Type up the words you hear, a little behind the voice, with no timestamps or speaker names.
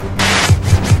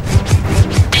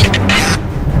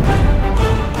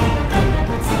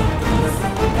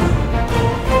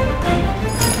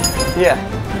Yeah,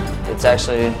 it's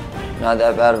actually not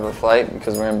that bad of a flight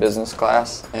because we're in business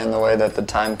class, and the way that the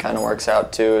time kind of works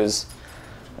out too is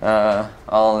I'll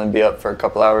only be up for a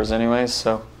couple hours anyways,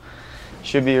 so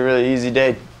should be a really easy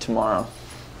day tomorrow.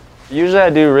 Usually I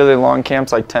do really long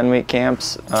camps, like 10-week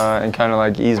camps, and kind of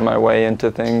like ease my way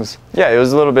into things. Yeah, it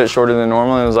was a little bit shorter than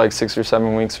normal. It was like 6 or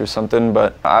 7 weeks or something,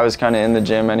 but I was kind of in the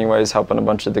gym anyways, helping a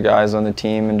bunch of the guys on the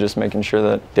team and just making sure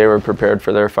that they were prepared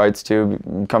for their fights too.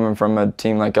 Coming from a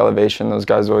team like Elevation, those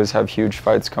guys always have huge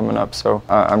fights coming up, so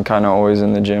I'm kind of always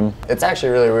in the gym. It's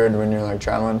actually really weird when you're like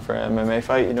traveling for an MMA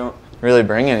fight. You don't really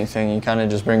bring anything. You kind of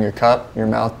just bring your cup, your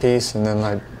mouthpiece, and then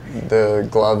like the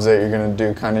gloves that you're gonna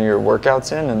do kind of your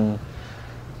workouts in, and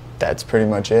that's pretty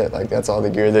much it. Like that's all the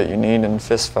gear that you need in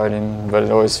fist fighting, but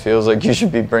it always feels like you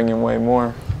should be bringing way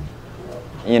more.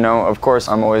 You know, of course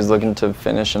I'm always looking to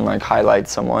finish and like highlight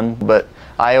someone, but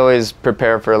I always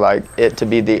prepare for like it to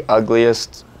be the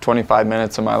ugliest 25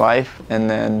 minutes of my life, and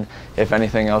then if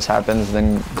anything else happens,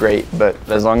 then great. But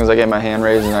as long as I get my hand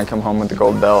raised and I come home with the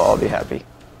gold belt, I'll be happy.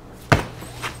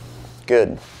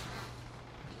 Good.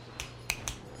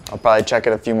 I'll probably check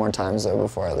it a few more times though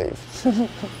before I leave.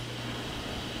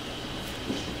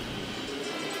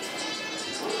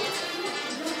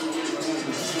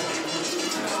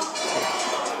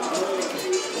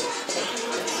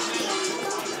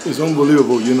 It's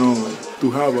unbelievable, you know,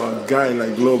 to have a guy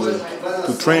like Glover,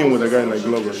 to train with a guy like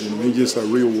Glover. You know, he's just a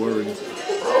real warrior. Same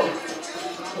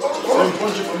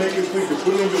punch to make it quicker.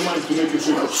 Put it on your mind to make it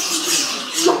quicker.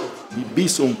 He beat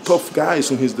some tough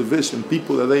guys in his division,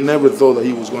 people that they never thought that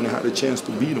he was going to have a chance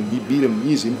to beat him. He beat him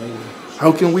easy.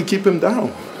 How can we keep him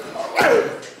down?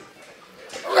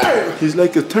 He's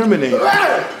like a Terminator.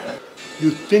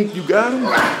 You think you got him,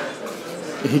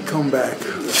 and he come back.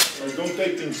 Don't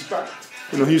take things back.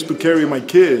 You know, he used to carry my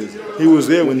kids. He was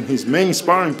there when his main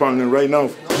sparring partner right now,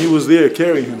 he was there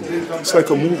carrying him. It's like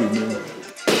a movie, man.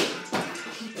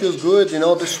 Feels good, you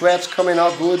know, the sweat's coming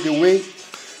out good, the weight.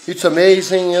 It's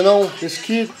amazing, you know. This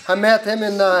kid, I met him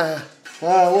in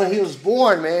when he was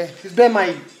born, man. He's been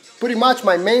pretty much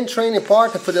my main training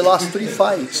partner for the last 3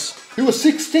 fights. He was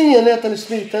 16 in Anthony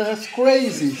Smith. That's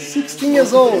crazy. 16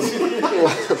 years old.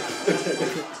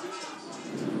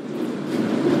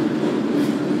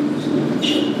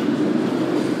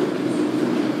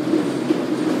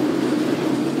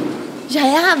 Já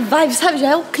é a vibe, sabe?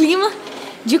 Já é o clima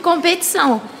de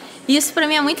competição. Isso pra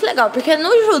mim é muito legal, porque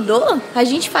no judô a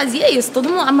gente fazia isso, todo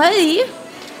mundo, a maioria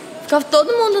ficava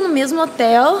todo mundo no mesmo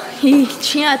hotel e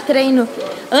tinha treino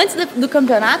antes do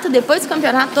campeonato, depois do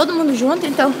campeonato, todo mundo junto,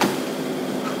 então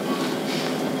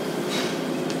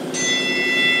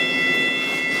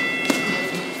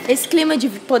esse clima de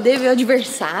poder ver o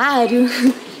adversário,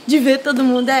 de ver todo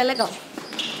mundo é legal.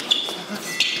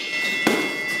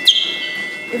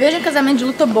 Eu vejo um casamento de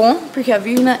luta bom, porque a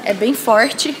Virna é bem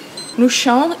forte no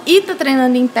chão e tá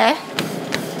treinando em pé.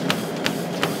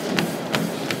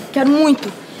 Quero muito.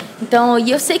 Então,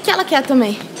 e eu sei que ela quer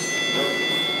também.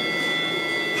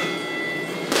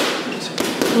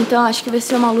 Então, acho que vai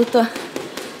ser uma luta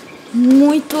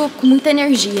com muita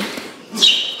energia.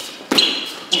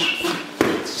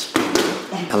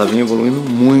 Ela vem evoluindo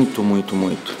muito, muito,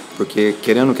 muito. Porque,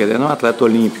 querendo, é uma atleta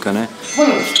olímpica, né?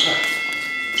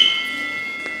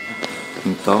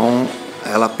 Então,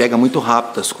 ela pega muito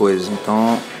rápido as coisas.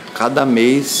 Então, cada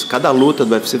mês, cada luta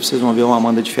do UFC, vocês vão ver uma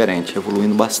Amanda diferente,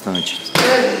 evoluindo bastante.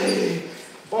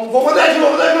 Vamos andar de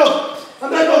novo,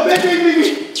 Andar de novo, vem.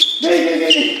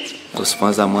 Os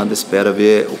fãs da Amanda esperam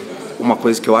ver uma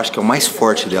coisa que eu acho que é o mais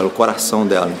forte dela, o coração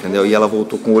dela, entendeu? E ela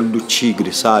voltou com o olho do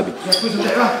tigre, sabe?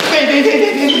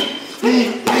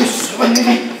 Vem. Isso, vem.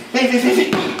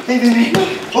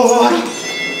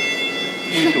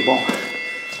 Muito bom.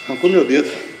 Arrancou meu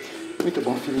dedo. Muito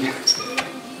bom, filhinha.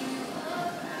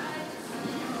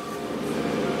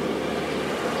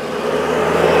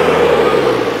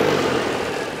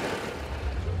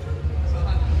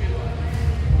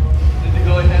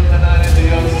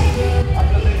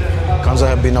 Because I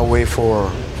have been away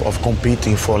of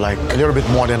competing for like a little bit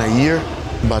more than a year,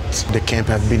 but the camp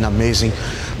have been amazing.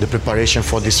 The preparation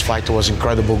for this fight was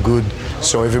incredible good,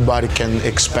 so everybody can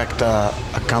expect a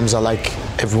Khamzat like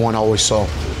everyone always saw.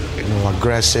 You know,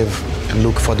 aggressive and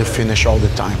look for the finish all the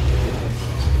time.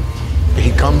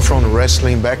 He comes from a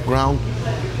wrestling background.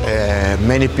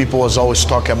 Many people was always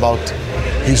talking about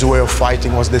his way of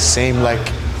fighting was the same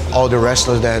like all the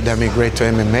wrestlers that migrate to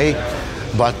MMA.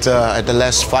 But at the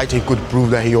last fight, he could prove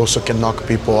that he also can knock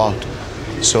people out.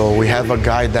 So we have a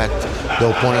guy that the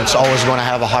opponent's always going to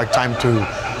have a hard time to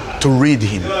read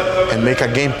him and make a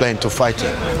game plan to fight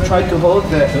him. Try to hold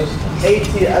the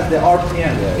 80 as the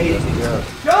RPM. 80.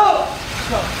 Go!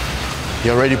 He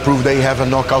already proved that he have a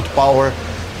knockout power.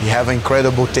 He have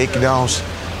incredible takedowns,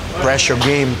 pressure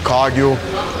game, cardio,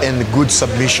 and good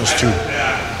submissions too.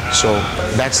 So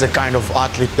that's the kind of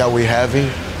athlete that we're having,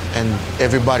 and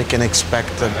everybody can expect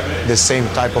the same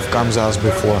type of Khamzat as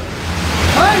before.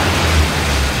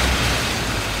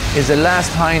 It's the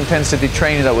last high intensity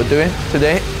training that we're doing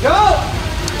today. Go!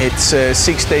 It's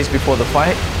 6 days before the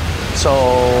fight, so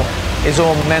it's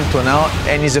all mental now,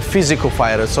 and he's a physical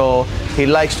fighter, so he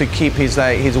likes to keep his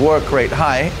work rate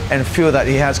high and feel that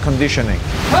he has conditioning.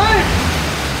 Hey!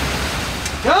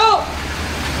 Go!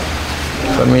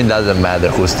 For me, it doesn't matter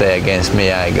who stay against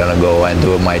me. I'm gonna go and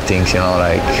do my things, you know,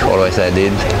 like always I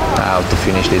did. I have to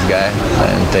finish this guy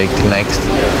and take the next.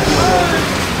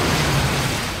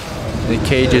 The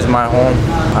cage is my home.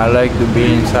 I like to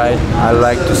be inside. I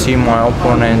like to see my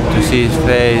opponent, to see his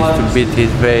face, to beat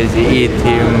his face, eat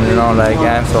him, you know, like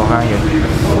I'm so hungry.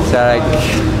 So like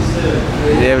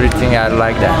everything, I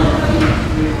like that.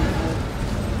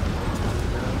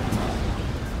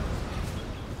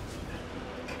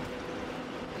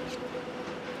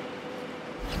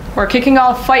 We're kicking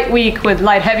off fight week with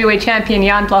light heavyweight champion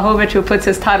Jan Blachowicz, who puts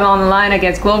his title on the line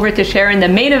against Glover Teixeira in the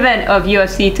main event of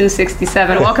UFC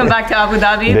 267. Welcome back to Abu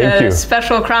Dhabi. Thank you.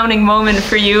 Special crowning moment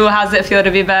for you. How's it feel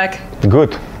to be back?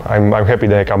 Good. I'm happy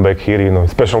that I come back here. You know,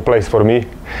 special place for me,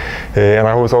 and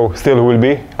I also still will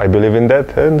be. I believe in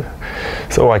that, and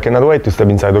so I cannot wait to step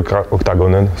inside the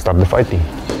octagon and start the fighting.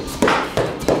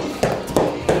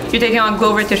 You're taking on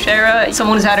Glover Teixeira,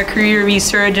 someone who's had a career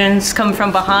resurgence, come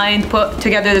from behind, put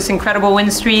together this incredible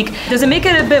win streak. Does it make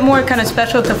it a bit more kind of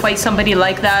special to fight somebody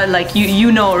like that? Like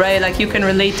you know, right? Like you can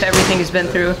relate to everything he's been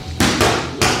through.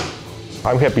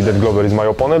 I'm happy that Glover is my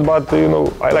opponent, but you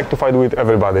know, I like to fight with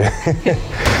everybody.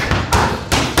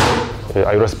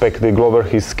 I respect the Glover,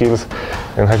 his skills,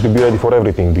 and have to be ready for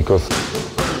everything because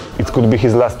it could be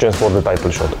his last chance for the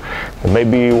title shot. And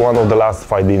maybe one of the last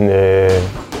fight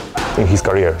in his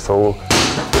career, so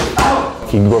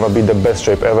he's gonna be the best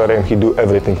shape ever, and he do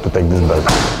everything to take this belt,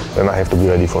 and I have to be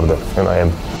ready for that, and I am.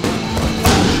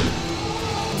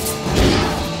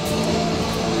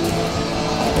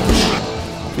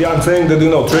 Yeah, I'm saying that, you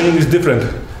know, training is different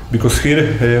because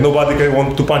here nobody can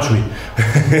want to punch me.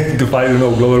 To fight, you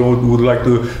know, Glover would like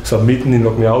to submit me,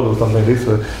 knock me out or something like this.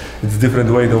 It's a different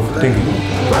way of thinking.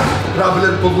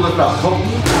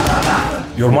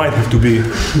 Your mind has to be,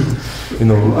 you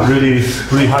know, really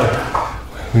high.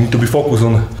 You need to be focused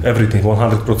on everything,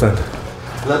 100%.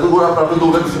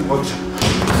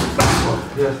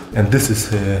 And this is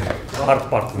the hard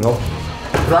part, you know.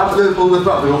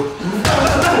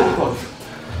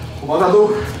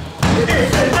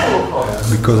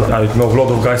 Because I know a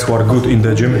lot of guys who are good in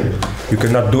the gym. You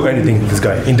cannot do anything with this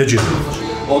guy in the gym.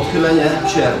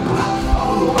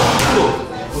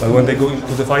 But when they go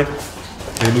into the fight,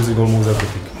 they're losing almost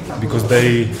everything because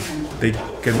they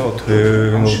cannot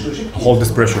you know, hold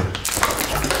this pressure.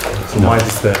 So mind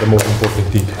is the most important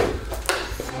thing.